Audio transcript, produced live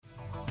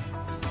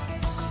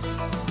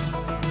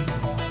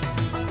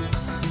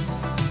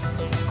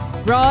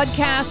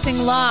Broadcasting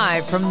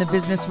live from the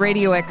Business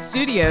Radio X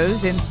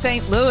studios in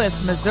St.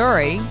 Louis,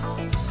 Missouri,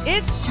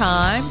 it's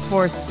time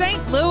for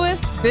St.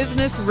 Louis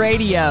Business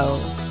Radio.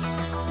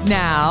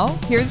 Now,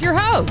 here's your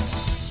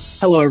host.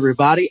 Hello,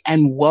 everybody,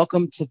 and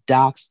welcome to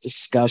Doc's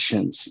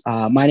Discussions.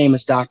 My name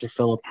is Dr.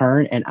 Philip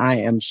Hearn, and I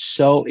am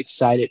so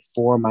excited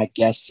for my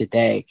guest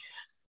today.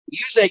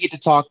 Usually I get to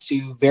talk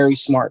to very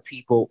smart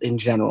people in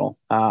general,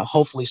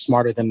 hopefully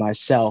smarter than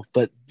myself,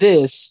 but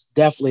this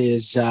definitely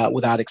is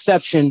without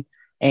exception.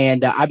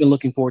 And I've been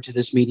looking forward to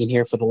this meeting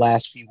here for the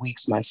last few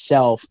weeks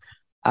myself.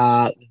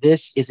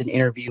 This is an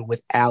interview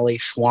with Allie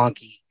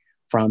Schwanke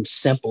from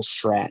Simple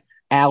Strat.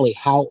 Allie,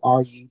 how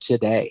are you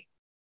today?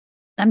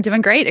 I'm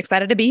doing great.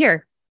 Excited to be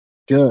here.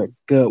 Good.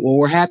 Well,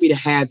 we're happy to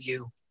have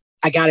you.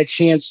 I got a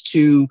chance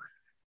to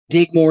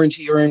dig more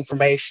into your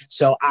information,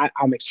 so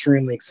I'm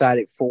extremely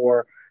excited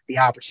for the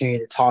opportunity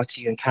to talk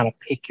to you and kind of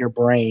pick your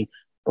brain.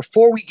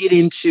 Before we get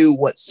into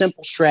what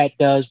Simple Strat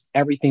does,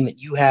 everything that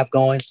you have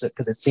going,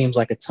 because it seems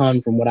like a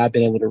ton from what I've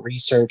been able to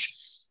research,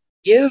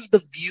 give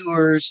the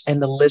viewers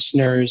and the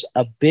listeners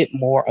a bit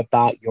more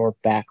about your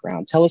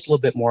background. Tell us a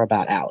little bit more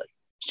about Allie.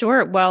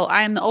 Sure. Well,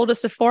 I'm the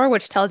oldest of four,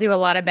 which tells you a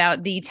lot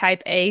about the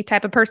type A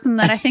type of person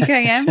that I think I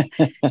am.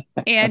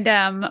 And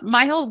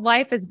my whole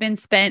life has been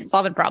spent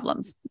solving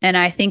problems. And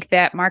I think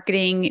that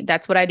marketing,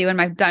 that's what I do.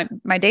 And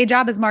my day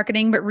job is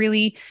marketing, but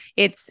really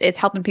it's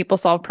helping people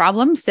solve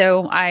problems.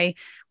 So I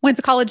went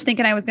to college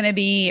thinking I was going to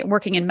be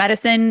working in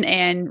medicine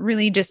and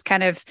really just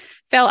kind of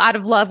fell out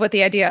of love with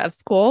the idea of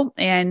school.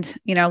 And,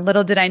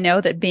 little did I know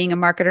that being a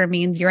marketer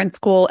means you're in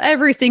school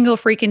every single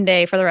freaking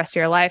day for the rest of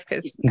your life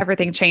because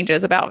everything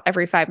changes about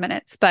every 5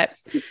 minutes. But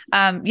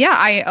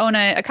I own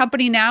a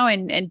company now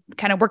and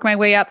kind of work my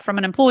way up from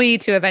an employee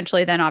to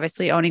eventually then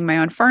obviously owning my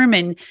own firm.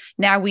 And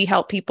now we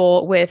help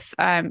people with,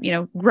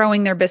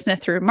 growing their business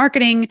through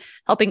marketing,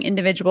 helping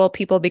individual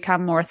people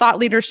become more thought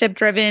leadership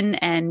driven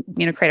and,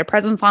 create a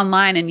presence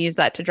online and use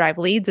that to drive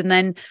leads. And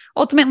then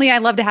ultimately, I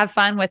love to have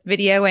fun with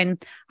video and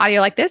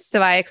audio like this.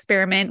 So I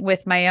experiment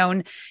with my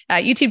own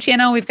YouTube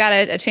channel. We've got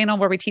a channel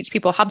where we teach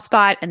people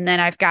HubSpot. And then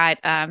I've got,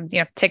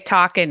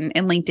 TikTok and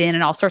LinkedIn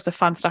and all sorts of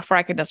fun stuff where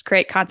I can just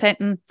create content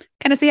and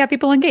kind of see how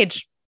people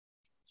engage.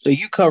 So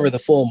you cover the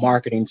full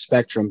marketing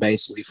spectrum,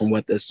 basically, from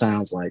what this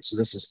sounds like. So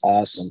this is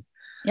awesome.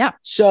 Yeah.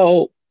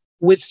 So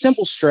with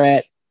Simple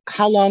Strat,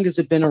 how long has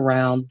it been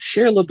around?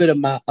 Share a little bit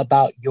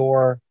about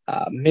your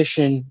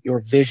mission, your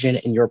vision,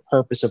 and your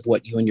purpose of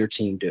what you and your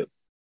team do.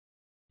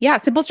 Yeah,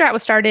 Simple Strat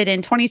was started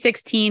in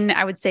 2016,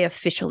 I would say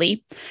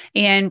officially.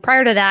 And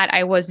prior to that,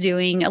 I was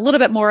doing a little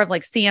bit more of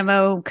like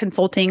CMO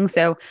consulting.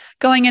 So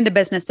going into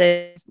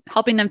businesses,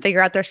 helping them figure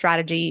out their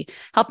strategy,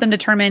 help them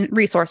determine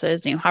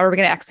resources, how are we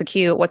going to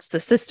execute? What's the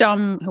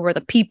system? Who are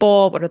the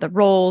people? What are the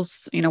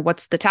roles?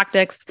 What's the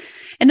tactics?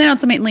 And then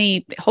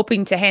ultimately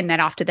hoping to hand that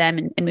off to them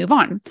and move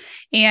on.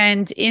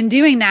 And in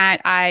doing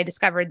that, I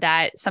discovered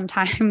that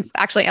sometimes,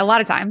 actually a lot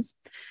of times,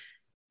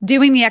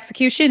 doing the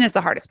execution is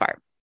the hardest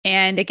part.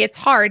 And it gets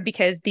hard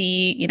because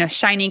the,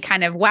 shiny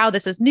kind of, wow,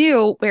 this is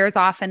new wears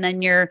off. And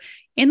then you're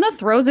in the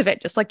throes of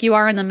it, just like you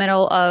are in the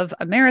middle of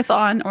a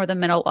marathon or the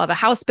middle of a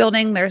house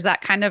building. There's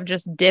that kind of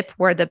just dip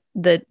where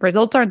the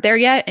results aren't there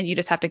yet. And you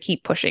just have to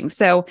keep pushing.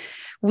 So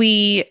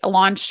we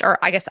launched, or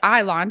I guess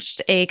I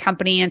launched a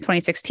company in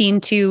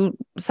 2016 to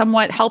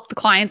somewhat help the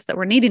clients that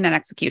were needing that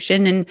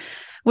execution. And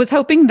was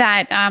hoping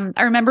that,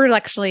 I remember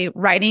actually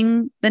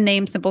writing the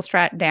name Simple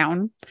Strat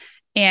down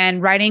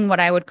and writing what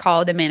I would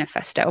call the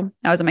manifesto.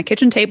 I was at my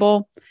kitchen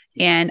table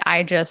and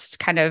I just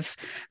kind of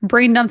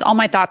brain dumped all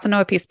my thoughts onto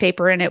a piece of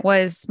paper. And it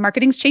was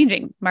marketing's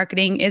changing.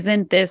 Marketing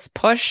isn't this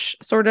push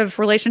sort of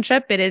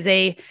relationship. It's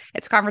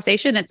a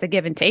conversation. It's a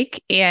give and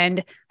take,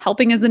 and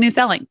helping is the new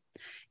selling.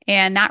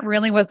 And that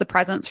really was the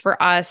presence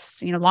for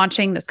us,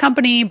 launching this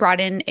company,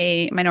 brought in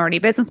a minority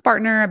business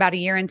partner about a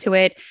year into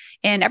it.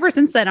 And ever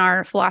since then,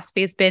 our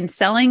philosophy has been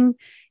selling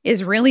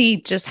is really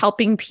just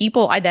helping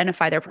people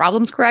identify their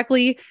problems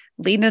correctly,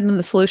 lead them to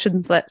the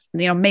solutions that,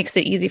 makes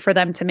it easy for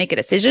them to make a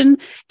decision,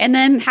 and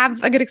then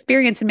have a good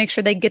experience and make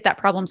sure they get that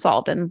problem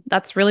solved. And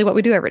that's really what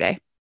we do every day.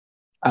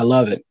 I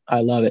love it.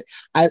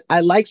 I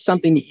like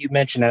something that you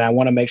mentioned, and I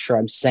want to make sure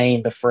I'm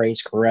saying the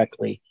phrase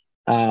correctly.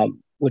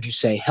 Would you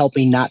say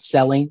helping, not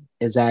selling?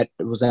 Was that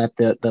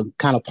the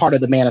kind of part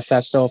of the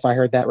manifesto, if I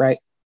heard that right?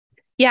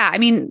 Yeah. I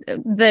mean,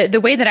 the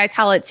way that I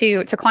tell it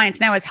to clients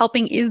now is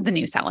helping is the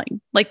new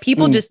selling. Like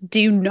people just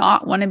do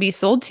not want to be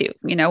sold to,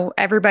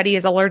 everybody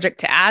is allergic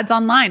to ads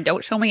online.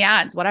 Don't show me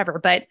ads,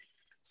 whatever. But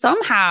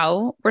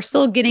somehow we're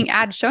still getting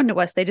ads shown to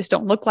us. They just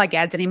don't look like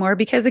ads anymore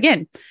because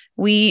again,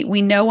 we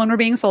know when we're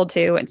being sold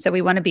to. And so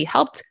we want to be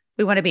helped.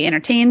 We want to be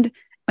entertained.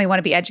 We want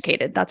to be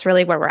educated. That's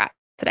really where we're at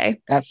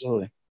today.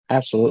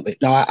 Absolutely.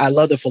 No, I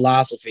love the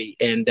philosophy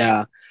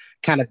and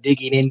kind of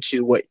digging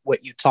into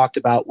what you talked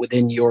about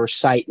within your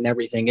site and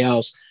everything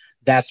else.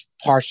 That's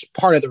part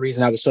of the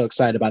reason I was so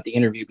excited about the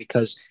interview,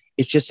 because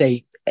it's just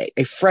a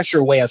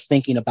fresher way of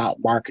thinking about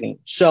marketing.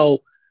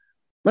 So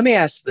let me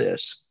ask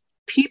this.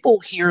 People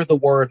hear the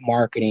word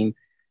marketing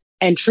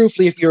And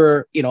truthfully, if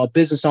you're, a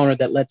business owner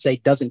that, let's say,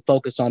 doesn't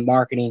focus on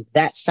marketing,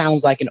 that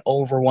sounds like an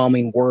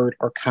overwhelming word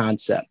or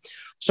concept.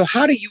 So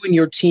how do you and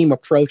your team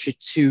approach it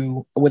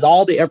with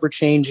all the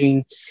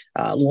ever-changing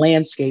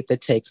landscape that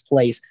takes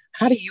place?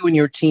 How do you and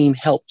your team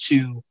help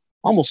to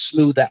almost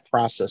smooth that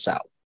process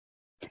out?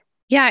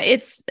 Yeah,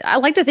 I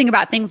like to think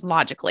about things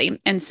logically.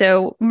 And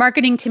so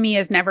marketing to me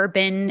has never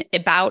been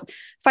about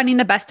finding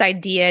the best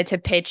idea to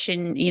pitch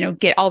and,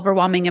 get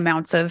overwhelming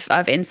amounts of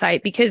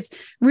insight, because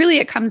really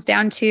it comes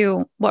down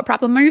to, what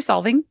problem are you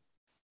solving?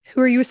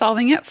 Who are you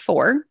solving it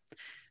for?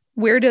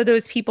 Where do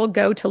those people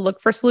go to look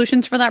for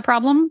solutions for that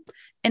problem?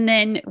 And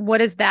then what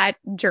does that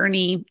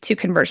journey to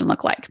conversion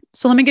look like?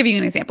 So let me give you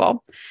an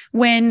example.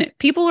 When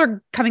people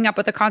are coming up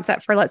with a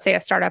concept for, let's say, a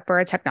startup or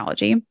a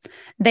technology,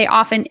 they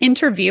often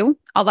interview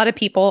a lot of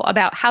people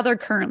about how they're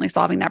currently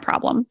solving that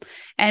problem.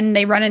 And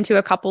they run into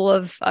a couple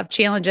of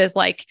challenges,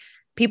 like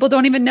people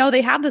don't even know they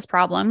have this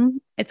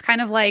problem. It's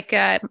kind of like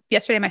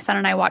yesterday, my son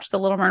and I watched The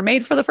Little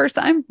Mermaid for the first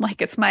time.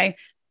 Like, it's my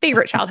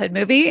favorite childhood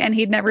movie, and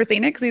he'd never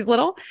seen it because he's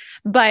little.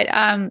 But,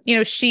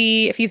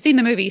 if you've seen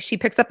the movie, she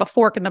picks up a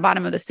fork in the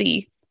bottom of the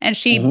sea, and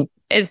she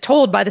is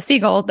told by the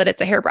seagull that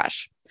it's a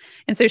hairbrush.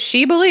 And so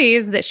she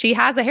believes that she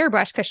has a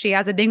hairbrush because she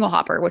has a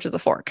dinglehopper, which is a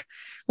fork.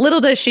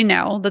 Little does she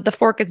know that the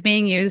fork is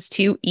being used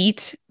to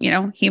eat,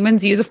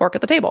 humans use a fork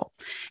at the table.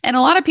 And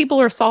a lot of people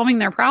are solving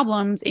their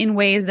problems in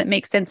ways that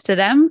make sense to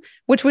them,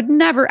 which would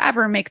never,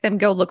 ever make them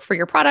go look for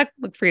your product,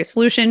 look for your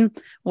solution,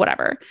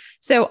 whatever.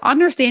 So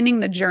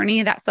understanding the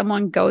journey that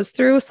someone goes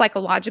through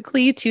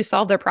psychologically to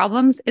solve their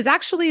problems is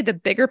actually the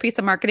bigger piece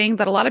of marketing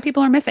that a lot of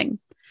people are missing.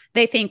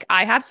 They think,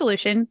 I have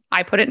solution,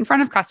 I put it in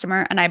front of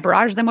customer, and I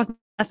barrage them with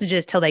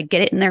messages till they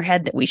get it in their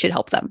head that we should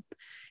help them.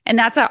 And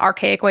that's an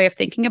archaic way of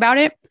thinking about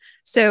it.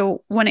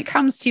 So when it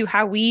comes to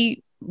how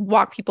we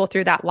walk people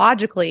through that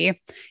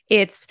logically,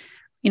 it's,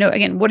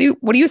 again, what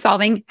are you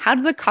solving? How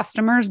do the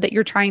customers that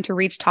you're trying to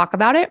reach talk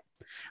about it?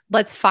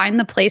 Let's find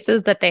the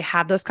places that they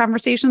have those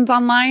conversations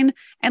online,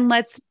 and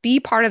let's be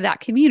part of that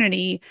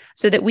community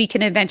so that we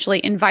can eventually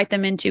invite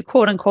them into,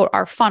 quote unquote,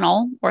 our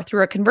funnel or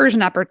through a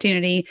conversion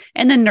opportunity,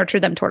 and then nurture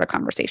them toward a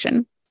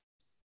conversation.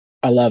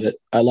 I love it.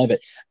 I love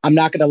it. I'm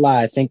not going to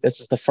lie. I think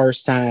this is the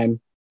first time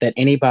that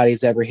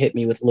anybody's ever hit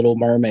me with Little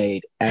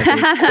Mermaid as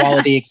a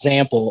quality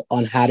example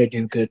on how to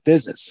do good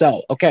business.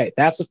 So, okay,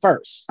 that's the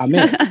first. I'm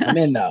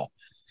in though.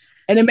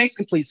 And it makes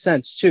complete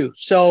sense too.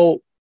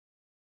 So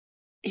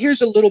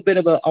here's a little bit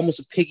of almost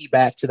a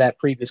piggyback to that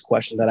previous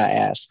question that I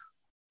asked.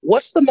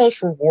 What's the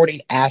most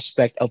rewarding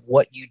aspect of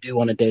what you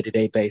do on a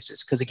day-to-day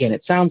basis? Because again,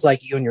 it sounds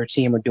like you and your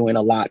team are doing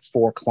a lot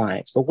for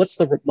clients, but what's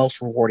the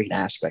most rewarding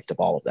aspect of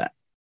all of that?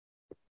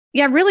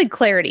 Yeah, really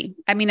clarity.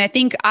 I mean, I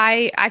think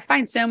I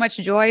find so much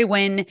joy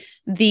when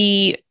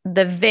the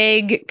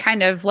vague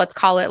kind of, let's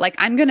call it like,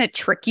 I'm going to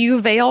trick you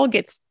veil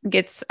gets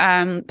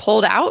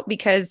pulled out,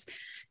 because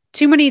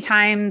too many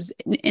times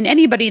in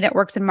anybody that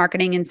works in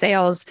marketing and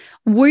sales,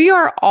 we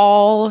are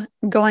all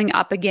going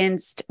up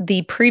against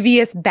the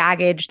previous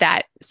baggage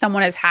that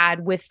someone has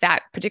had with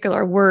that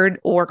particular word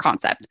or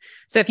concept.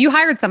 So if you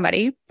hired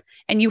somebody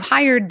and you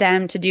hired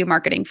them to do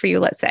marketing for you,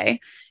 let's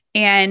say,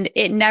 and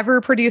it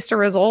never produced a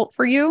result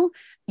for you,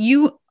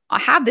 you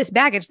have this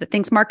baggage that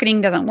thinks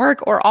marketing doesn't work,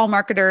 or all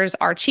marketers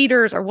are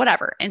cheaters or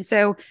whatever. And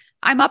so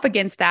I'm up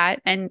against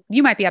that. And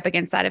you might be up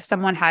against that if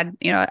someone had,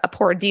 a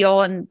poor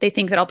deal and they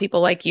think that all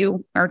people like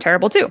you are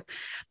terrible too.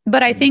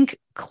 But I think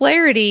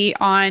clarity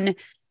on,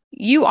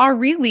 you are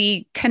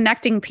really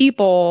connecting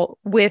people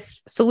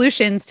with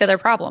solutions to their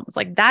problems.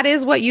 Like, that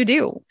is what you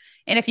do.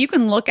 And if you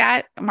can look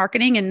at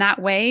marketing in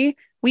that way,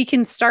 we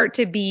can start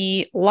to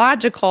be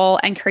logical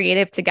and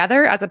creative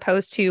together, as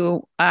opposed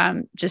to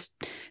just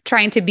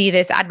trying to be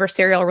this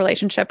adversarial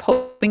relationship,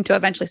 hoping to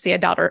eventually see a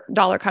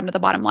dollar come to the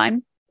bottom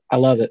line. I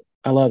love it.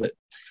 I love it.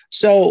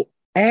 So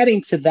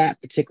adding to that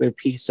particular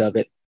piece of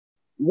it,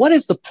 what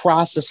does the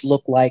process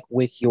look like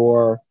with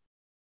your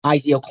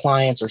ideal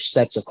clients or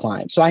sets of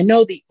clients? So I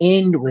know the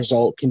end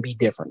result can be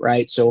different,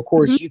 right? So of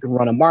course you can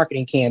run a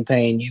marketing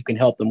campaign, you can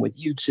help them with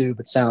YouTube.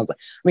 It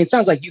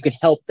sounds like you can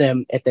help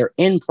them at their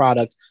end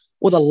product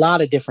with a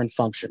lot of different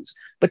functions.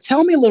 But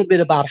tell me a little bit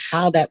about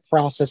how that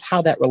process,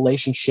 how that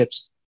relationship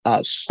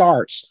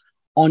starts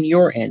on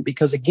your end,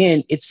 because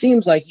again, it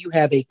seems like you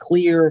have a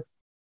clear,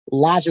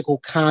 logical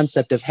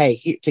concept of,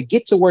 hey, to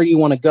get to where you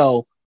want to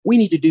go, we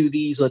need to do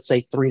these, let's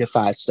say 3 to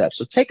 5 steps.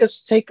 So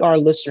take our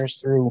listeners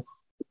through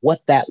what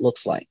that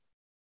looks like.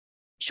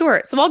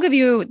 Sure. So I'll give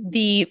you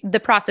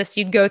the process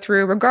you'd go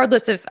through,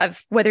 regardless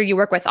of whether you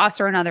work with us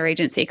or another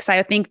agency, because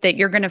I think that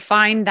you're going to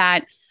find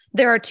that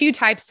there are 2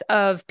 types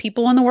of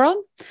people in the world.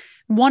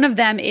 One of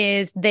them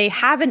is they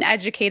have an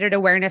educated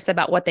awareness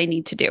about what they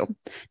need to do.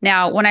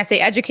 Now, when I say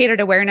educated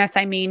awareness,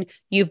 I mean,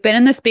 you've been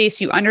in the space,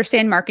 you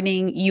understand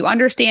marketing, you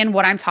understand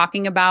what I'm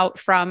talking about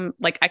from,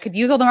 like, I could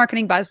use all the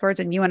marketing buzzwords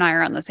and you and I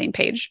are on the same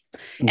page.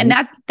 And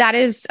that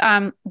is,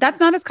 that's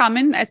not as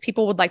common as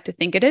people would like to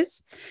think it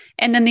is.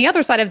 And then the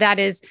other side of that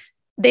is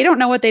They don't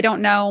know what they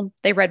don't know.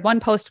 They read one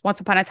post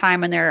once upon a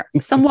time and they're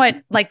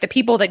somewhat like the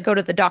people that go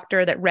to the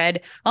doctor that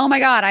read, oh my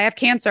God, I have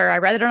cancer. I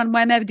read it on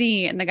my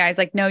MFD. And the guy's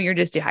like, no, you're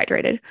just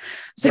dehydrated.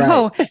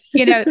 So,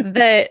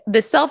 Right.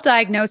 the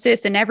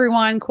self-diagnosis, and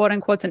everyone quote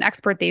unquote is an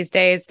expert these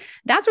days,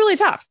 that's really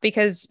tough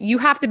because you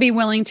have to be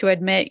willing to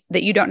admit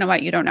that you don't know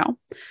what you don't know.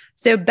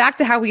 So back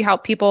to how we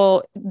help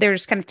people,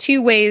 there's kind of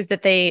two ways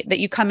that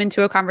you come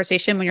into a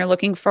conversation when you're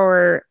looking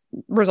for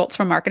results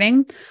from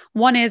marketing.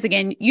 One is,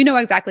 again, you know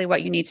exactly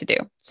what you need to do.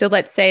 So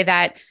let's say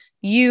that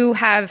you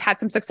have had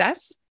some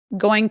success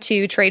going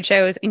to trade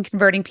shows and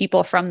converting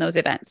people from those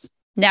events.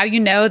 Now you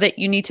know that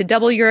you need to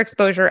double your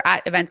exposure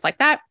at events like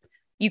that.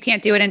 You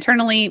can't do it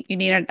internally. You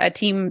need a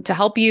team to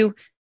help you.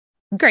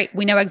 Great.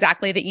 We know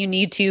exactly that you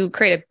need to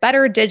create a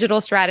better digital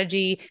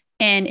strategy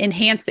and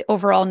enhance the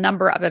overall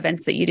number of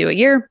events that you do a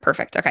year.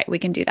 Perfect. Okay, we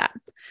can do that.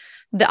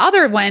 The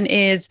other one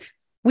is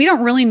we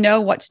don't really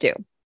know what to do.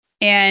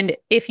 And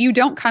if you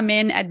don't come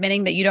in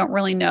admitting that you don't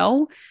really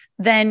know,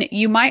 then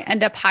you might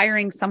end up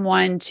hiring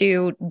someone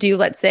to do,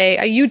 let's say,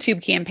 a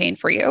YouTube campaign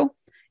for you.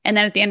 And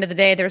then at the end of the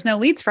day, there's no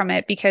leads from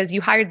it because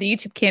you hired the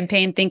YouTube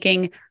campaign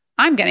thinking,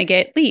 I'm going to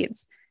get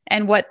leads.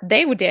 And what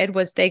they did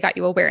was they got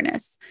you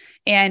awareness.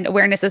 And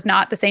awareness is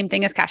not the same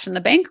thing as cash in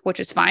the bank,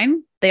 which is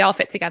fine. They all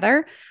fit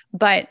together.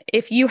 But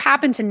if you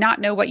happen to not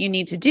know what you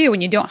need to do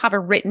and you don't have a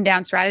written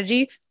down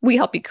strategy, we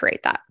help you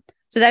create that.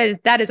 So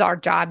that is our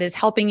job, is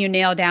helping you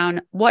nail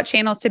down what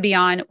channels to be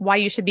on, why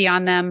you should be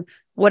on them.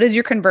 What is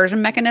your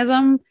conversion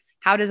mechanism?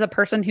 How does a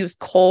person who's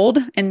cold,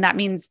 and that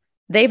means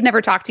they've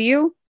never talked to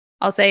you.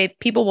 I'll say,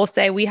 people will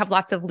say, we have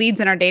lots of leads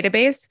in our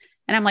database.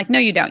 And I'm like, no,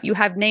 you don't. You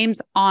have names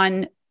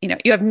on,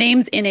 you have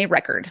names in a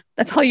record.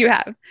 That's all you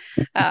have.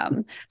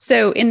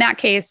 So in that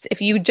case,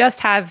 if you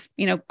just have,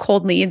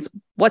 cold leads,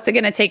 what's it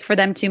going to take for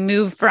them to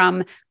move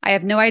from, I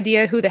have no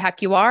idea who the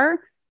heck you are,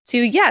 to,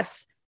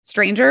 yes,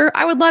 stranger,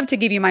 I would love to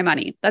give you my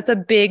money. That's a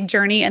big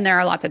journey. And there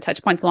are lots of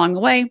touch points along the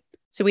way.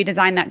 So we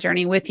design that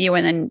journey with you,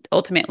 and then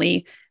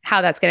ultimately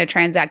how that's going to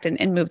transact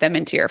and move them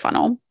into your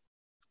funnel.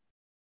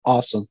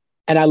 Awesome.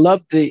 And I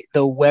love the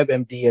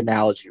WebMD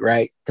analogy,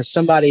 right? Because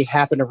somebody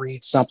happened to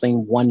read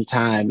something one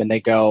time and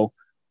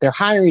they're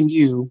hiring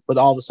you, but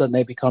all of a sudden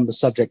they become the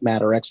subject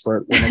matter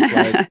expert when it's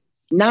like,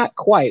 not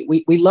quite.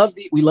 We love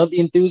the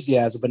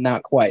enthusiasm, but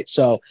not quite.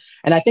 So,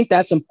 and I think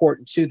that's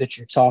important too, that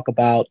you talk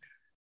about.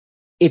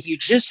 If you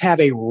just have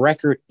a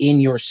record in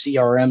your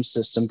CRM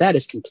system, that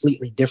is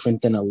completely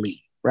different than a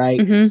lead, right?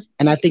 Mm-hmm.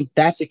 And I think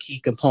that's a key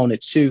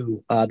component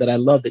too, that I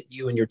love that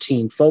you and your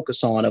team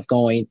focus on, of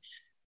going,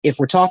 if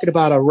we're talking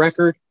about a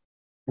record,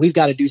 we've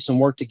got to do some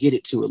work to get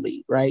it to a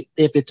lead, right?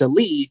 If it's a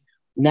lead,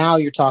 now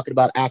you're talking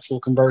about actual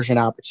conversion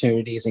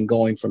opportunities and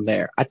going from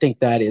there. I think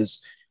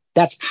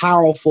that's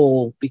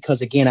powerful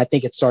because, again, I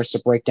think it starts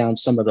to break down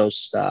some of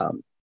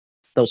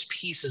those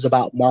pieces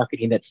about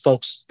marketing that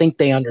folks think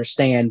they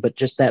understand, but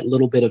just that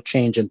little bit of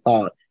change in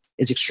thought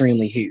is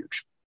extremely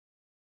huge.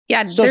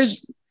 Yeah,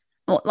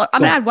 I'm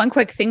going to add one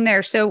quick thing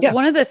there. So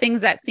one of the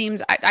things that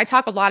seems, I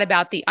talk a lot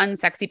about the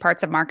unsexy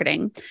parts of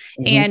marketing.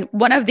 Mm-hmm. And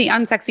one of the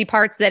unsexy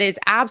parts that is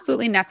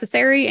absolutely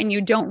necessary, and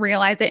you don't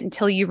realize it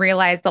until you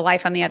realize the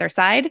life on the other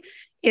side,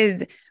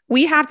 is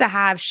we have to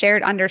have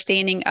shared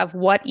understanding of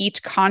what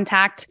each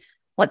contact,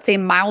 let's say,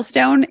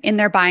 milestone in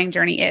their buying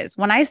journey is.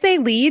 When I say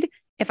lead,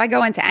 if I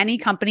go into any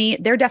company,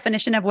 their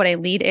definition of what a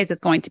lead is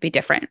going to be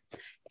different.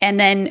 And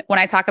then when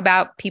I talk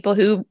about people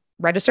who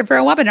registered for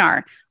a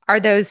webinar, are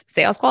those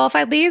sales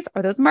qualified leads?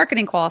 Are those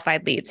marketing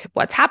qualified leads?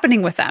 What's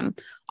happening with them?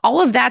 All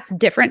of that's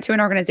different to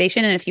an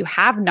organization. And if you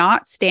have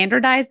not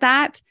standardized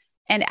that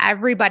and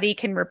everybody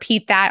can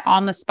repeat that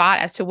on the spot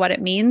as to what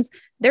it means,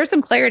 there's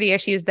some clarity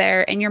issues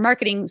there. And your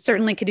marketing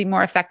certainly could be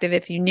more effective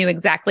if you knew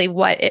exactly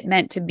what it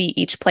meant to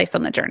be each place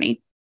on the journey.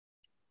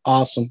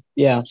 Awesome.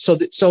 Yeah. So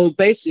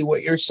basically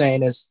what you're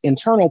saying is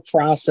internal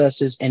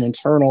processes and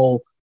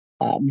internal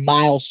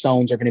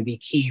milestones are going to be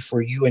key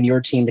for you and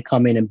your team to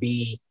come in and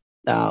be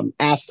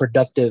as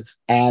productive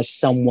as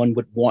someone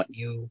would want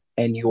you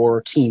and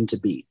your team to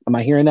be. Am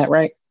I hearing that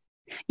right?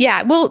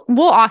 Yeah, we'll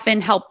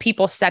often help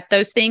people set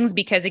those things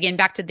because, again,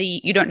 back to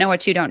the you don't know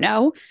what you don't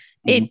know.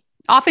 Mm-hmm. It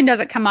often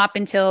doesn't come up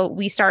until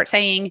we start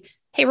saying,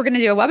 hey, we're going to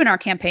do a webinar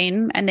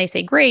campaign. And they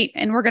say, great.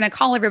 And we're going to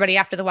call everybody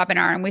after the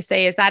webinar. And we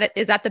say, is that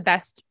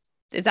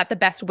the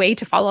best way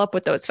to follow up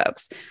with those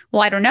folks?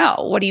 Well, I don't know.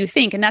 What do you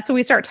think? And that's when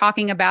we start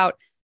talking about,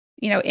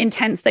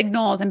 intent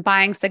signals and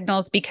buying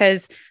signals,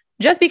 because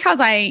just because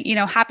I'm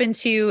going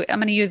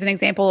to use an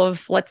example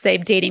of, let's say,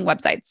 dating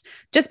websites.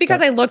 Just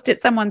because I looked at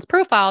someone's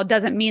profile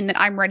doesn't mean that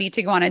I'm ready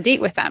to go on a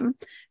date with them.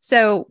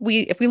 So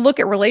if we look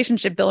at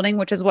relationship building,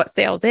 which is what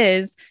sales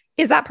is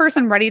that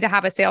person ready to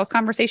have a sales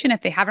conversation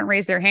if they haven't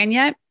raised their hand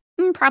yet?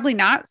 Probably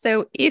not.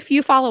 So if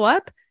you follow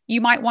up,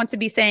 you might want to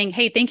be saying,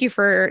 hey, thank you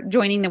for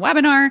joining the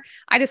webinar.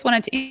 I just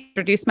wanted to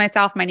introduce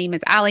myself. My name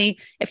is Allie.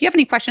 If you have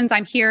any questions,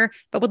 I'm here,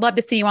 but would love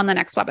to see you on the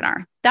next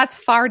webinar. That's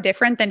far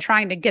different than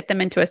trying to get them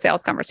into a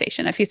sales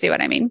conversation, if you see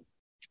what I mean.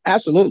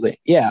 Absolutely.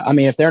 Yeah. I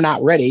mean, if they're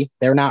not ready,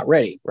 they're not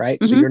ready, right?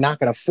 So Mm-hmm. you're not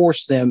going to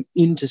force them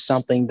into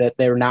something that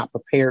they're not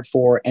prepared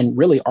for and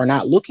really are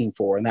not looking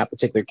for in that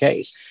particular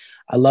case.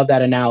 I love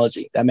that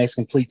analogy. That makes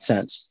complete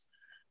sense.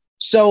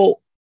 So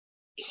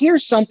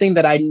here's something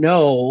that I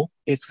know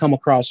it's come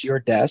across your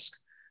desk.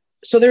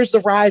 So there's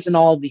the rise in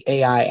all of the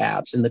AI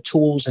apps and the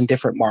tools in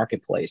different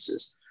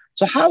marketplaces.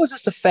 So how has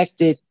this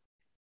affected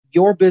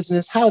your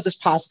business? How has this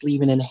possibly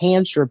even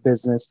enhanced your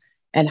business?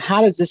 And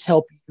how does this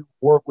help you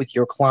work with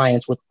your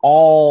clients with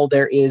all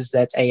there is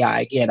that's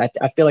AI? Again,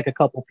 I feel like a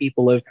couple of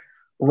people have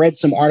read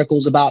some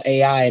articles about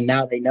AI and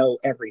now they know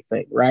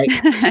everything, right?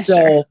 Sure.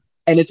 So,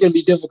 and it's going to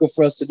be difficult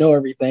for us to know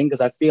everything because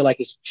I feel like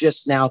it's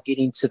just now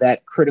getting to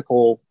that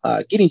critical,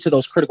 getting to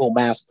those critical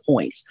mass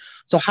points.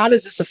 So, how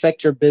does this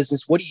affect your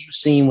business? What are you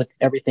seeing with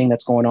everything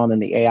that's going on in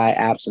the AI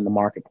apps in the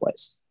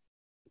marketplace?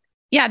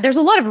 Yeah, there's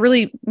a lot of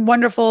really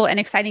wonderful and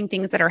exciting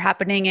things that are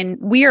happening, and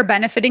we are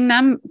benefiting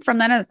from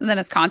them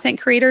as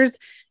content creators.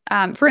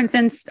 For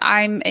instance,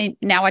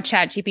 now a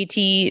Chat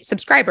GPT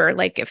subscriber.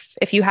 Like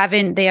if you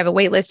haven't, they have a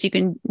wait list, you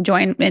can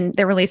join, and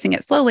they're releasing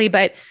it slowly.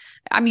 But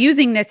I'm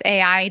using this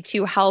AI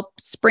to help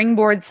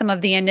springboard some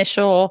of the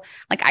initial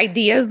like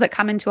ideas that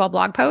come into a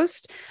blog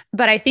post.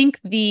 But I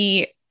think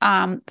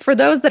for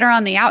those that are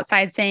on the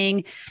outside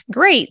saying,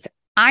 "Great,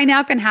 I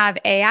now can have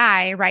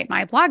AI write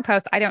my blog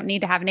post. I don't need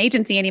to have an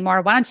agency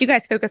anymore. Why don't you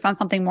guys focus on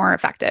something more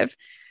effective?"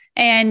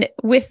 And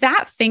with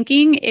that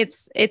thinking,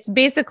 it's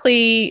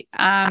basically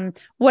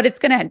what it's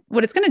gonna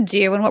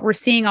do, and what we're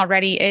seeing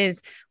already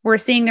is we're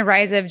seeing the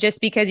rise of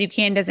just because you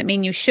can doesn't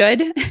mean you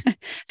should.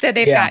 So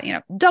they've Yeah.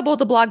 got double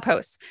the blog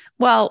posts.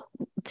 Well,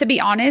 to be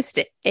honest,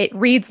 it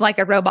reads like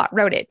a robot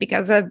wrote it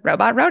because a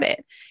robot wrote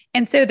it,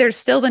 and so there's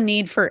still the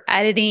need for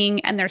editing,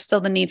 and there's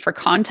still the need for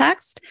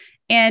context.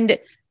 And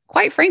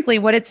quite frankly,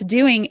 what it's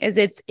doing is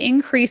it's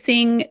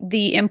increasing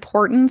the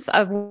importance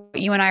of what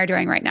you and I are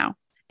doing right now.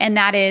 And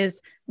that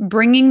is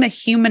bringing the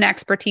human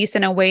expertise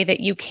in a way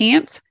that you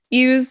can't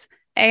use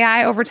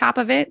AI over top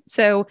of it.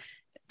 So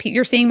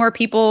you're seeing more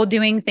people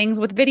doing things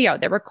with video.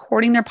 They're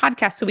recording their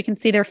podcasts so we can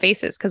see their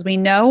faces, because we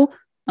know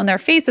when their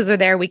faces are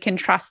there, we can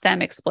trust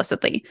them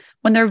explicitly.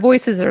 When their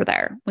voices are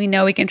there, we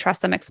know we can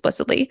trust them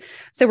explicitly.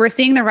 So we're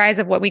seeing the rise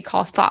of what we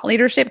call thought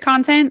leadership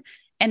content.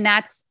 And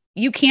that's,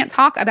 you can't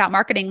talk about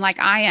marketing like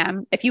I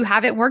am if you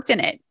haven't worked in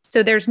it.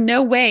 So there's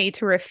no way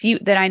to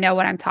refute that I know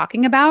what I'm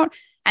talking about.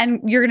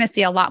 And you're going to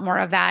see a lot more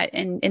of that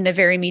in the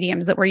very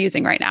mediums that we're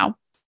using right now.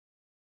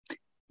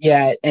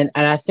 Yeah. And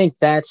I think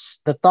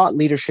that's the thought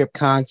leadership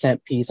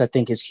content piece, I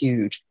think is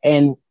huge.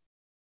 And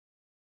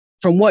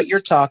from what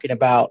you're talking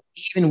about,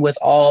 even with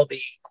all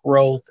the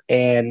growth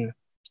and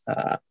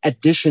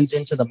additions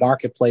into the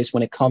marketplace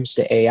when it comes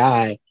to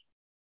AI,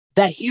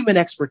 that human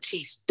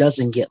expertise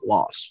doesn't get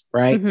lost,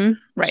 right? Mm-hmm.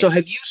 Right. So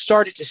have you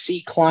started to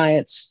see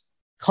clients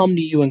come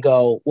to you and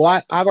go,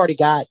 well, I've already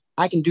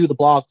I can do the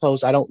blog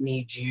post. I don't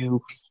need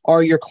you. Or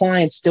are your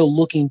clients still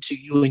looking to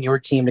you and your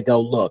team to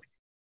go, look,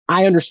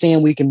 I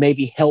understand we can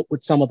maybe help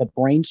with some of the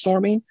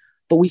brainstorming,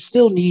 but we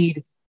still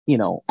need,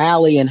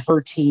 Allie and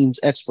her team's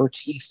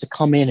expertise to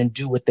come in and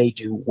do what they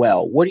do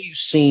well. What are you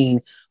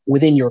seeing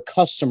within your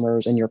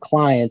customers and your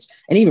clients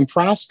and even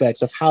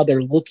prospects of how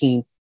they're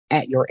looking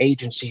at your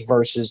agency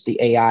versus the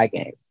AI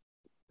game?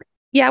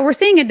 Yeah, we're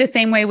seeing it the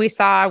same way we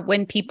saw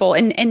when people,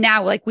 and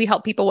now like we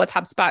help people with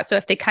HubSpot. So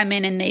if they come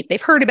in and they've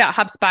heard about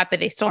HubSpot, but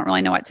they still don't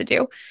really know what to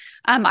do.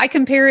 I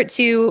compare it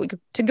to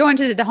go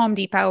into the Home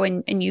Depot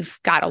and you've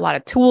got a lot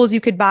of tools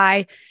you could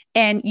buy,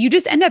 and you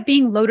just end up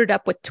being loaded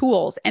up with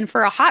tools. And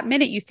for a hot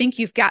minute, you think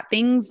you've got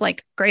things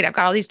like, great, I've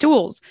got all these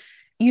tools.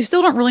 You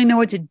still don't really know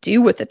what to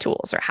do with the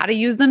tools or how to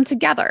use them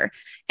together.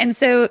 And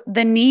so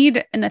the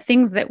need and the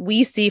things that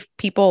we see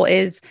people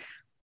is,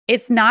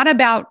 it's not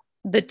about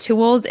the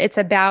tools. It's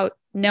about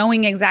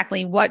knowing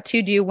exactly what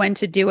to do, when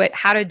to do it,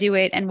 how to do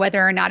it, and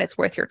whether or not it's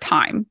worth your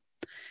time.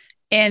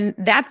 And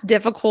that's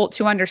difficult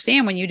to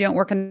understand when you don't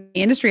work in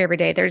the industry every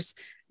day. There's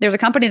a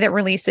company that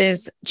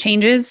releases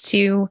changes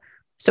to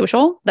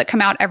social that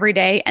come out every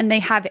day, and they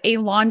have a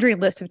laundry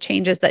list of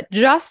changes that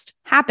just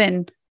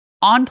happen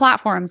on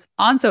platforms,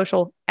 on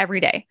social every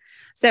day.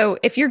 So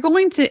if you're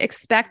going to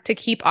expect to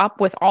keep up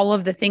with all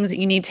of the things that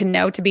you need to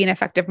know to be an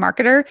effective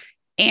marketer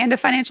and a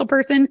financial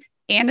person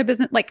and a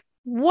business, like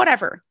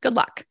whatever, good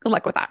luck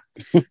with that.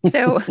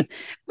 So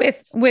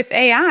with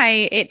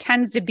AI, it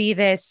tends to be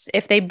this,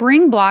 if they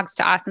bring blogs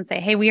to us and say,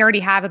 hey, we already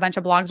have a bunch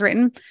of blogs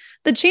written,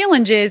 the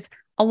challenge is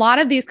a lot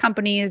of these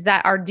companies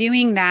that are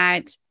doing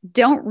that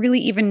don't really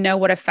even know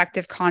what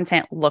effective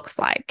content looks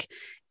like.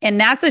 And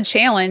that's a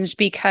challenge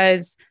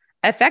because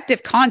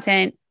effective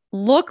content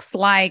looks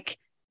like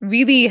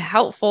really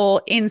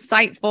helpful,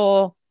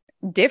 insightful,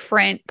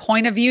 different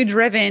point of view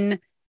driven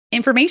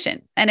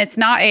information. And it's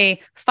not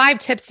a 5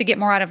 tips to get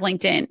more out of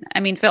LinkedIn. I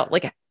mean, Phil,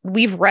 like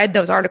we've read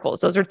those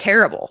articles. Those are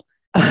terrible.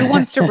 Who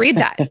wants to read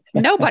that?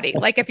 Nobody.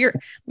 Like if you're,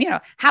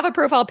 have a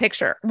profile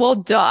picture. Well,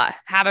 duh,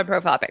 have a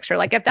profile picture.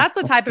 Like if that's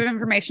the type of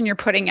information you're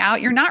putting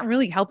out, you're not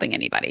really helping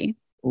anybody.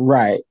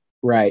 Right.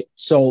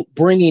 So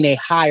bringing a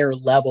higher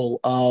level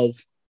of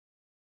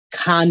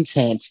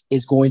content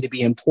is going to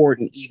be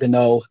important, even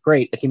though,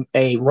 great,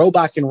 a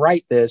robot can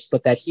write this,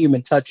 but that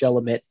human touch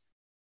element,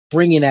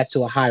 bringing that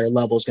to a higher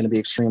level is going to be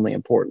extremely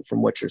important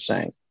from what you're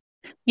saying.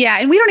 Yeah.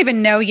 And we don't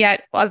even know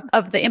yet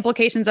of the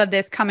implications of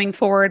this coming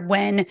forward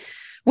when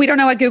we don't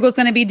know what Google's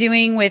going to be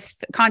doing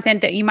with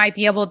content that you might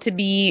be able to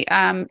be,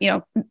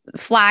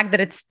 flagged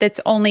that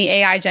it's only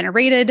AI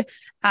generated.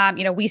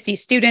 We see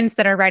students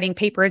that are writing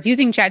papers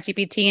using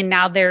ChatGPT, and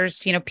now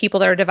there's, people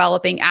that are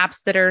developing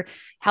apps that are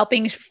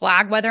helping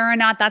flag whether or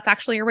not that's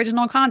actually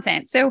original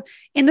content. So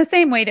in the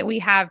same way that we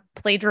have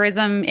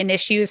plagiarism and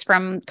issues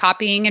from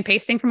copying and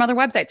pasting from other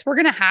websites, we're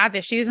going to have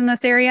issues in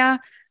this area.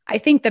 I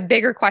think the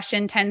bigger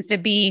question tends to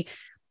be,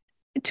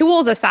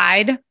 tools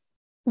aside,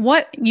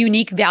 what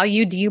unique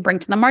value do you bring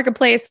to the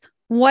marketplace?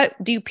 What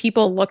do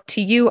people look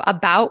to you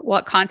about?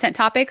 What content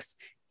topics?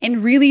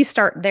 And really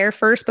start there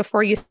first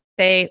before you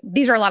say,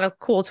 these are a lot of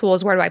cool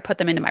tools. Where do I put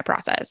them into my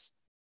process?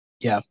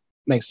 Yeah,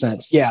 makes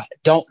sense. Yeah.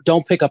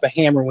 Don't pick up a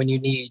hammer when you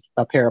need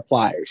a pair of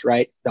pliers,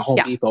 right? The Home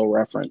Depot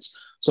reference.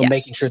 So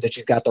making sure that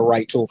you've got the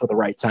right tool for the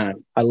right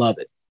time. I love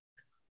it.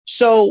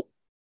 So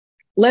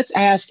let's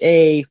ask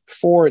a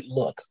forward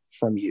look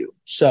from you.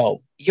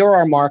 So you're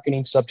our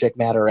marketing subject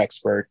matter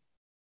expert.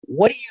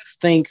 What do you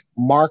think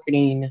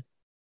marketing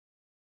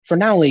for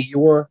not only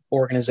your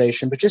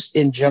organization, but just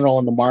in general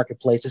in the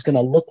marketplace is going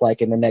to look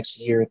like in the next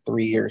year,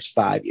 3 years,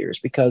 5 years?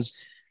 Because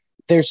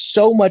there's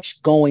so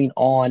much going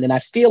on. And I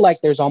feel like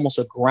there's almost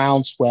a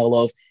groundswell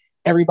of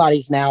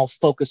everybody's now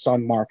focused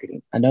on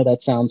marketing. I know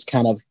that sounds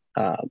kind of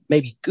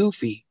maybe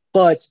goofy,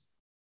 but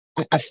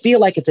I feel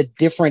like it's a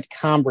different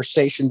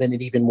conversation than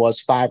it even was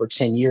 5 or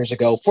 10 years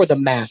ago for the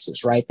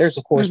masses, right? There's,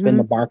 of course, been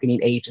the marketing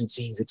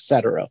agencies, et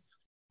cetera.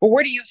 But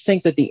where do you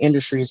think that the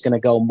industry is going to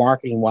go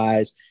marketing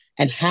wise?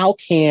 And how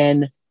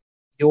can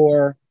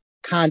your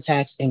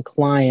contacts and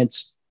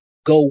clients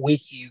go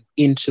with you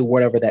into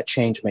whatever that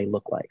change may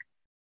look like?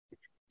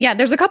 Yeah,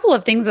 there's a couple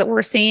of things that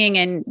we're seeing,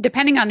 and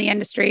depending on the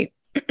industry,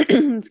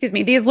 excuse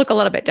me, these look a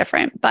little bit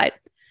different. But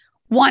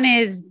one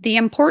is the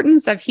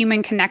importance of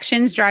human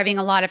connections driving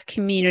a lot of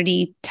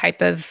community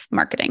type of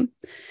marketing.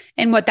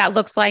 And what that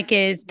looks like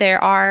is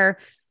there are,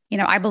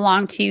 I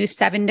belong to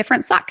 7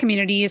 different Slack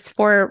communities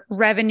for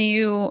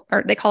revenue,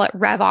 or they call it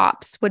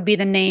RevOps would be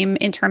the name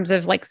in terms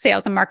of like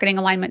sales and marketing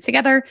alignment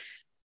together.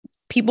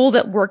 People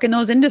that work in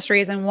those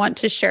industries and want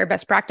to share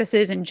best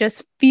practices and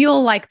just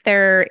feel like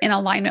they're in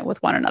alignment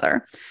with one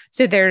another.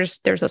 So there's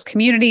those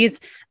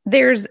communities.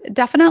 There's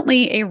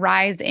definitely a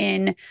rise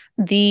in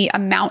the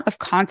amount of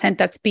content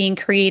that's being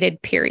created,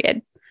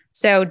 period.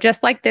 So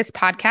just like this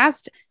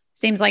podcast,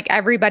 seems like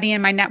everybody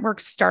in my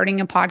network's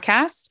starting a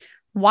podcast.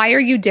 Why are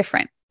you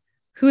different?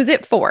 Who's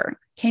it for?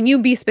 Can you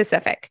be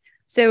specific?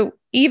 So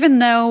even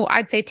though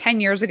I'd say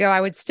 10 years ago,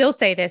 I would still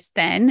say this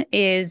then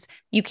is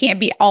you can't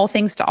be all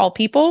things to all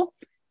people.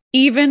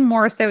 Even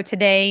more so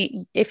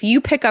today, if you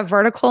pick a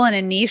vertical and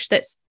a niche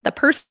that the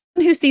person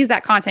who sees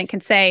that content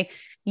can say,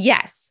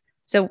 yes.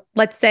 So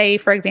let's say,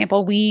 for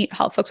example, we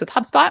help folks with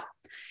HubSpot.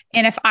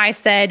 And if I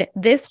said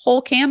this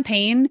whole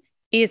campaign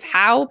is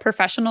how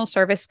professional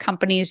service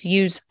companies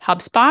use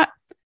HubSpot.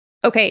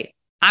 Okay,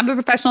 I'm a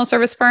professional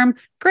service firm.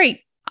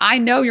 Great. I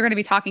know you're going to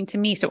be talking to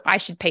me, so I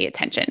should pay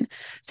attention.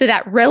 So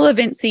that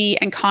relevancy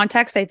and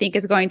context, I think,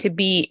 is going to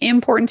be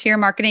important to your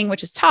marketing,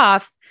 which is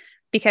tough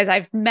because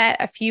I've met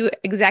a few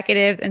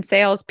executives and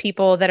sales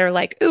people that are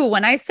like, ooh,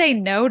 when I say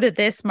no to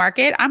this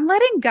market, I'm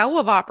letting go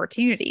of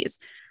opportunities.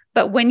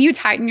 But when you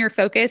tighten your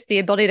focus, the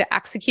ability to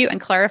execute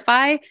and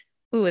clarify,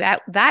 ooh,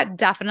 that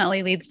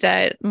definitely leads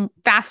to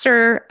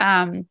faster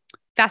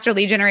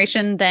lead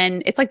generation.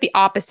 Then it's like the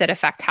opposite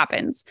effect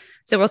happens.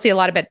 So we'll see a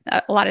lot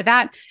of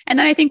that. And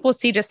then I think we'll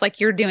see, just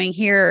like you're doing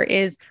here,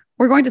 is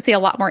we're going to see a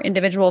lot more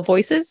individual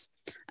voices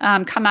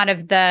come out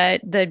of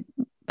the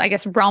I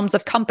guess realms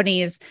of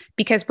companies,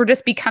 because we're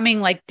just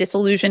becoming like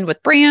disillusioned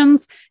with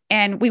brands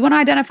and we want to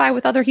identify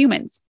with other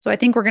humans. So I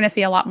think we're going to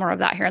see a lot more of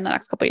that here in the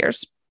next couple of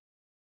years.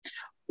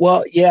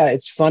 Well, yeah,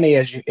 it's funny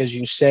as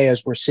you say,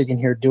 as we're sitting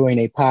here doing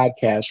a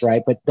podcast,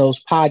 right? But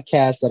those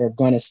podcasts that are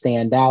going to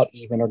stand out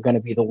even are going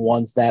to be the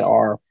ones that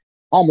are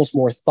almost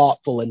more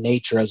thoughtful in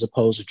nature, as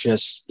opposed to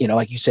just,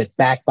 like you said,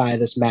 backed by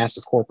this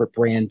massive corporate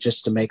brand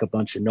just to make a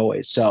bunch of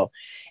noise. So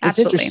it's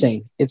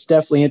interesting. It's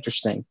definitely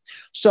interesting.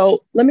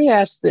 So let me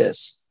ask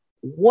this.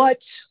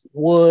 What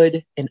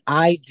would an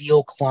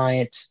ideal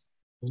client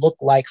look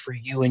like for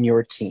you and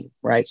your team,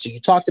 right? So you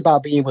talked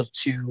about being able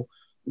to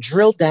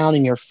drill down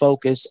in your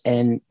focus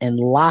and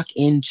lock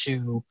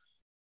into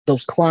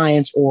those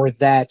clients or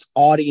that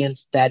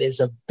audience that is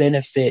of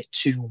benefit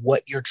to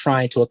what you're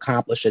trying to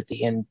accomplish at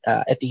the end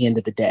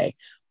of the day.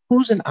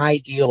 Who's an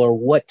ideal, or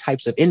what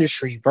types of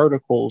industry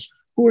verticals?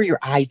 Who are your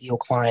ideal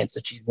clients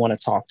that you want to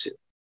talk to?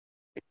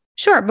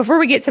 Sure. Before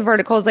we get to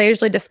verticals, I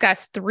usually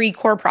discuss 3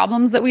 core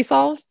problems that we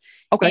solve.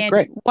 Okay, and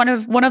great. One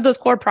of those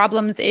core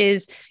problems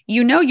is,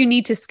 you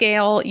need to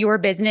scale your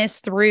business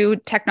through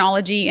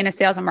technology in a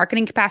sales and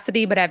marketing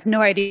capacity, but I have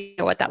no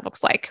idea what that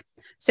looks like.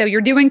 So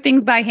you're doing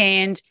things by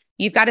hand.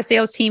 you've got a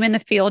sales team in the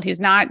field who's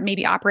not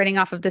maybe operating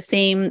off of the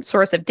same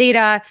source of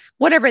data,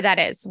 whatever that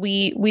is,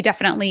 we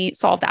definitely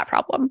solve that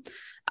problem.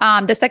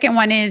 The second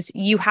one is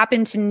you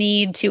happen to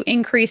need to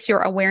increase your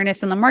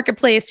awareness in the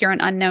marketplace. You're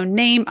an unknown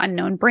name,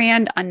 unknown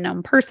brand,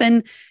 unknown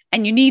person,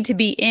 and you need to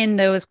be in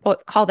those,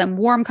 call them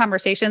warm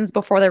conversations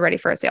before they're ready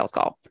for a sales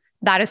call.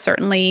 That is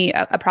certainly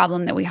a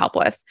problem that we help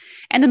with.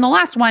 And then the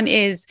last one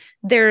is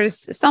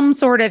there's some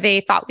sort of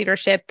a thought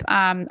leadership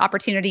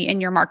opportunity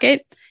in your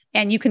market.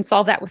 And you can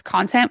solve that with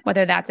content,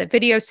 whether that's a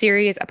video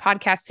series, a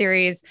podcast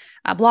series,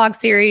 a blog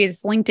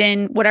series,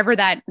 LinkedIn, whatever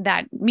that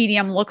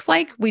medium looks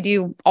like. We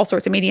do all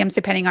sorts of mediums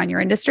depending on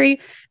your industry.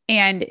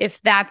 And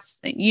if that's,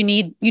 you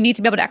need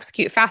to be able to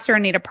execute faster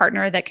and need a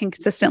partner that can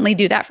consistently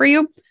do that for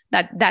you.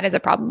 That is a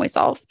problem we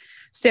solve.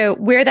 So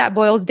where that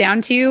boils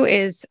down to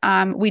is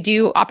we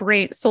do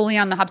operate solely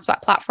on the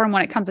HubSpot platform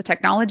when it comes to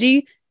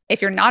technology.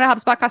 If you're not a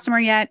HubSpot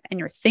customer yet and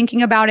you're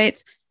thinking about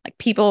it,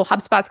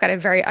 HubSpot's got a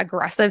very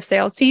aggressive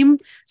sales team.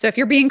 So if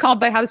you're being called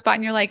by HubSpot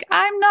and you're like,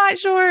 I'm not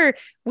sure,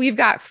 we've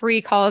got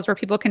free calls where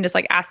people can just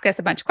ask us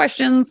a bunch of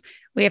questions.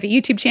 We have a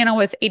YouTube channel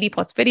with 80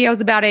 plus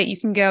videos about it. You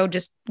can go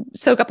just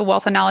soak up a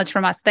wealth of knowledge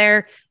from us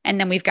there. And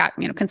then we've got,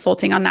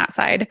 consulting on that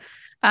side.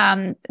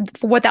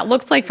 For what that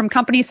looks like from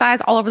company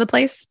size, all over the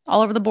place,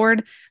 all over the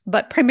board,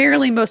 but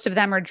primarily most of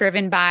them are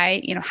driven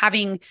by,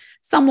 having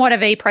somewhat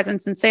of a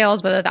presence in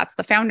sales, whether that's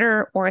the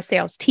founder or a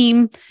sales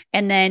team.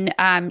 And then,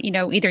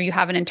 either you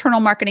have an internal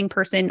marketing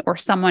person or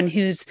someone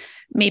who's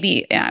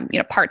maybe,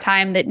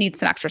 part-time that needs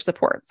some extra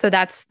support. So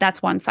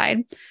that's one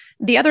side.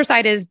 The other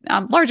side is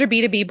larger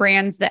B2B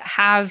brands that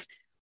have,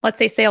 let's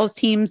say, sales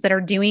teams that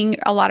are doing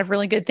a lot of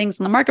really good things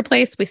in the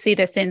marketplace. We see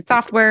this in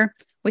software.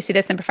 We see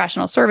this in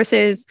professional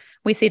services.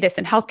 We see this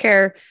in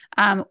healthcare.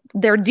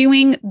 They're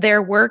doing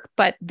their work,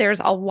 but there's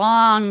a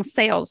long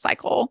sales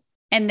cycle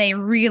and they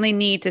really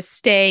need to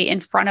stay in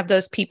front of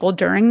those people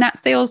during that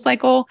sales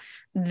cycle.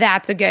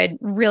 That's a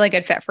really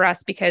good fit for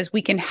us because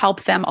we can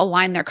help them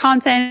align their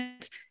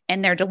content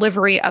and their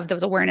delivery of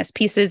those awareness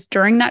pieces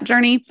during that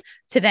journey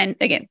to then,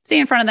 again, stay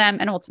in front of them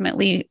and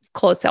ultimately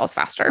close sales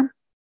faster.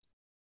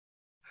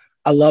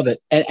 I love it.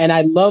 And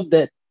I love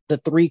that the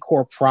three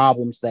core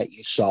problems that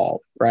you solve,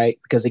 right?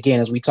 Because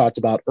again, as we talked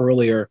about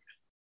earlier,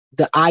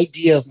 the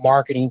idea of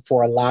marketing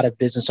for a lot of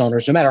business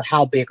owners, no matter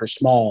how big or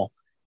small,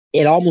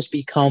 it almost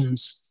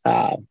becomes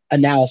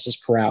analysis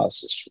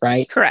paralysis,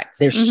 right? Correct.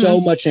 There's so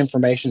much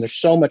information, there's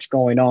so much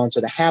going on. So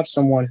to have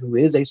someone who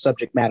is a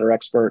subject matter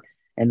expert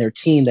and their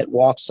team that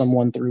walks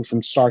someone through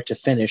from start to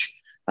finish,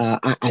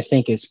 I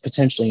think is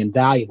potentially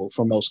invaluable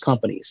for most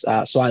companies.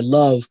 So I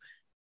love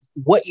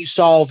what you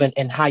solve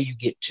and how you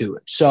get to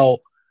it.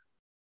 So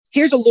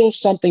here's a little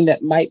something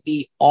that might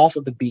be off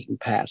of the beaten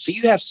path. So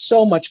you have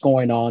so much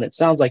going on. It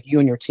sounds like you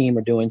and your team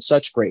are doing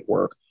such great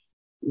work.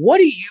 What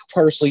do you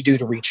personally do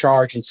to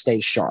recharge and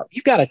stay sharp?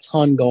 You've got a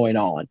ton going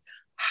on.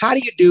 How do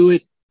you do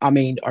it? I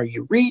mean, are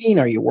you reading?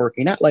 Are you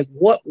working out?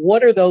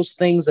 What are those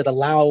things that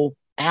allow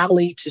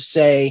Allie to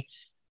say,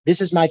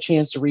 this is my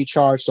chance to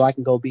recharge so I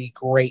can go be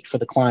great for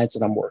the clients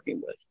that I'm working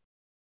with?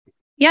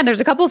 Yeah, there's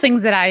a couple of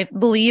things that I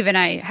believe, and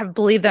I have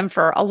believed them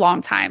for a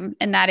long time.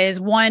 And that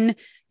is one,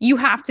 you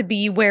have to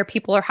be where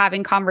people are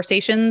having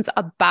conversations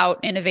about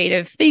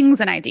innovative things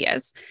and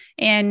ideas.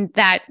 And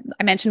that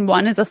I mentioned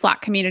one is the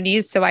Slack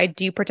communities. So I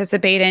do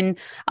participate in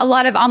a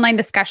lot of online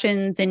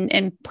discussions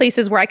and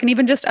places where I can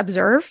even just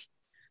observe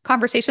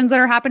conversations that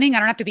are happening. I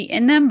don't have to be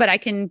in them, but I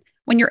can,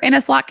 when you're in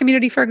a Slack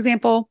community, for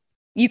example,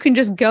 you can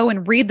just go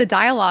and read the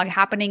dialogue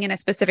happening in a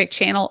specific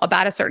channel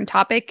about a certain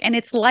topic. And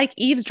it's like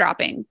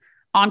eavesdropping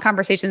on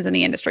conversations in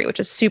the industry, which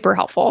is super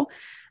helpful.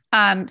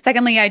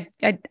 Secondly,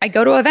 I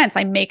go to events.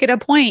 I make it a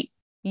point.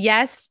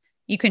 Yes,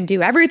 you can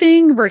do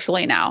everything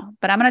virtually now,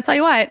 but I'm going to tell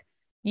you what,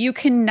 you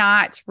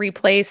cannot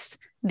replace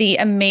the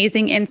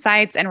amazing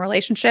insights and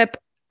relationship,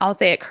 I'll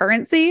say it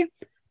currency,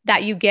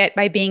 that you get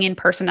by being in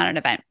person at an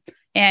event.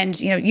 And,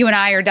 you and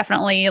I are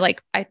definitely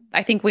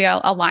I think we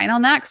all align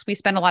on that because we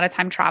spend a lot of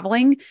time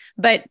traveling,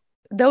 but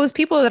those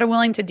people that are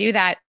willing to do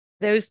that,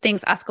 those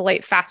things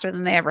escalate faster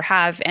than they ever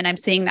have. And I'm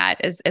seeing that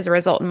as a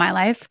result in my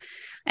life.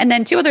 And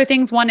then two other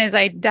things. One is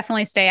I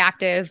definitely stay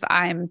active.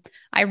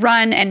 I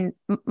run, and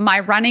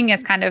my running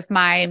is kind of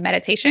my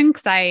meditation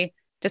because I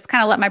just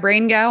kind of let my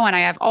brain go and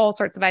I have all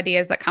sorts of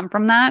ideas that come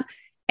from that.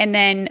 And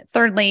then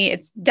thirdly,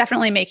 it's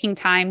definitely making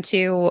time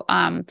to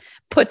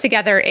put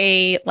together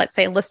let's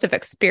say, list of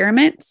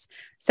experiments.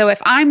 So if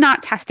I'm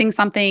not testing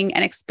something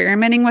and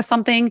experimenting with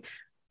something,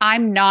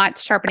 I'm not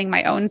sharpening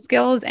my own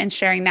skills and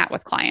sharing that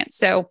with clients.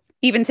 So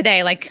even today,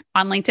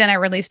 on LinkedIn, I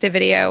released a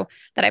video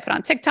that I put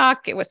on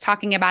TikTok. It was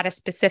talking about a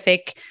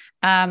specific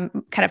kind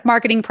of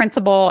marketing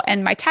principle.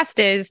 And my test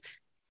is,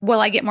 will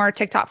I get more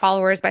TikTok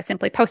followers by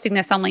simply posting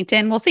this on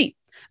LinkedIn? We'll see.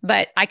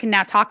 But I can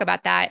now talk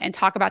about that and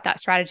talk about that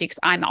strategy because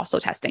I'm also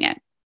testing it.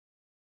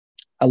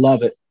 I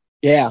love it.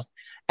 Yeah.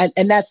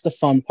 And that's the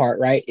fun part,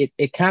 right?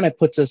 It kind of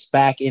puts us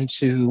back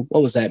into,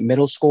 what was that,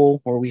 middle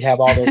school, where we have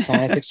all those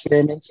science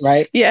experiments,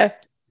 right? Yeah.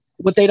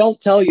 What they don't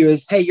tell you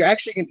is, hey,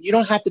 you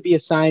don't have to be a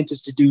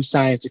scientist to do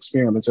science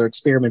experiments or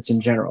experiments in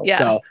general. Yeah.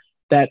 So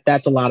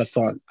That's a lot of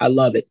fun. I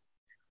love it.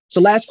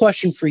 So last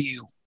question for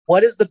you.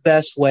 What is the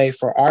best way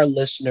for our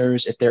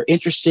listeners, if they're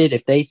interested,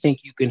 if they think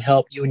you can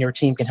help, you and your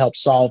team can help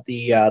solve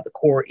the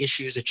core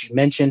issues that you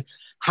mentioned?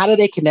 How do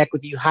they connect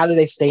with you? How do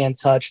they stay in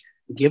touch?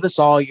 Give us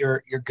all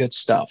your good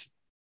stuff.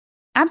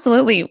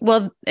 Absolutely.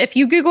 Well, if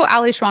you Google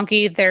Ali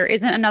Schwanke, there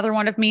isn't another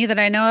one of me that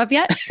I know of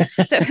yet.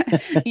 So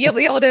you'll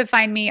be able to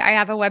find me. I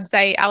have a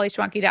website,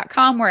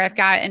 alischwanke.com, where I've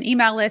got an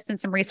email list and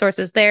some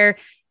resources there.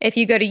 If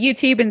you go to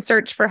YouTube and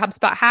search for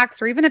HubSpot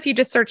hacks, or even if you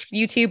just search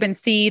YouTube and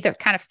see the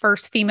kind of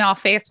first female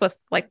face with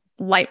like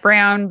light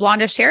brown,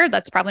 blondish hair,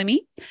 that's probably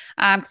me.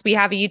 Because we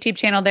have a YouTube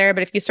channel there.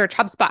 But if you search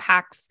HubSpot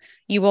hacks,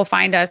 you will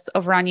find us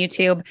over on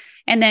YouTube.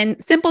 And then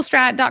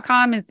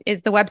simplestrat.com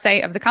is the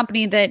website of the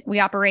company that we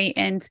operate.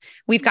 And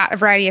we've got a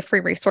variety of free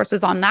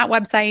resources on that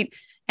website.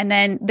 And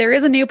then there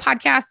is a new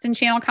podcast and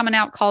channel coming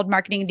out called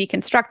Marketing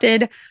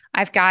Deconstructed.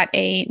 I've got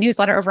a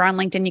newsletter over on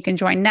LinkedIn you can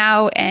join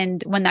now.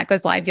 And when that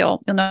goes live,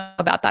 you'll know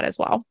about that as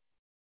well.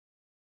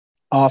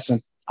 Awesome.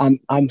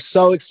 I'm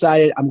so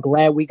excited. I'm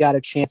glad we got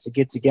a chance to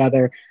get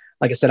together.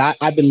 Like I said,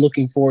 I've been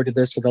looking forward to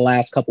this for the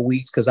last couple of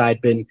weeks because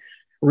I'd been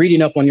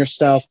reading up on your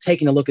stuff,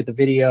 taking a look at the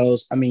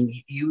videos. I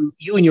mean, you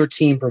and your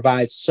team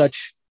provide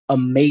such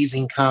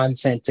amazing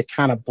content to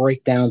kind of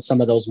break down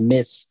some of those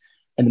myths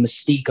and the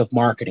mystique of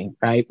marketing,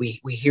 right? We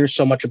hear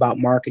so much about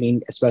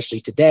marketing,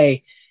 especially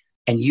today,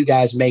 and you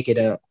guys make it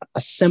a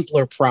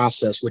simpler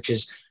process, which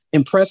is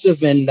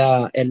impressive and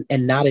not an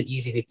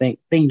easy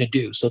thing to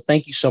do. So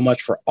thank you so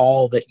much for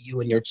all that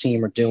you and your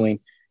team are doing.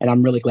 And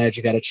I'm really glad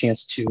you got a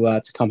chance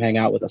to come hang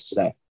out with us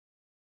today.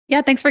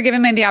 Yeah, thanks for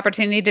giving me the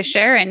opportunity to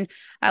share. And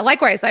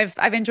likewise,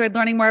 I've enjoyed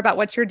learning more about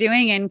what you're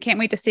doing and can't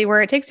wait to see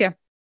where it takes you.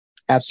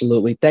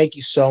 Absolutely. Thank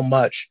you so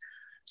much.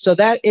 So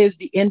that is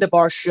the end of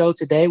our show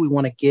today. We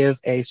want to give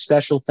a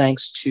special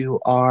thanks to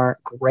our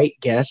great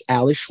guest,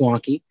 Ali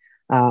Schwanke.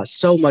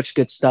 So much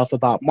good stuff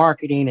about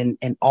marketing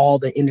and all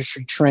the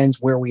industry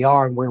trends, where we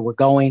are and where we're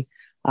going.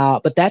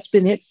 But that's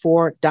been it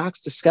for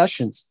Doc's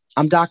Discussions.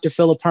 I'm Dr.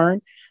 Philip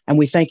Hearn, and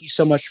we thank you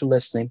so much for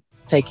listening.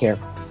 Take care.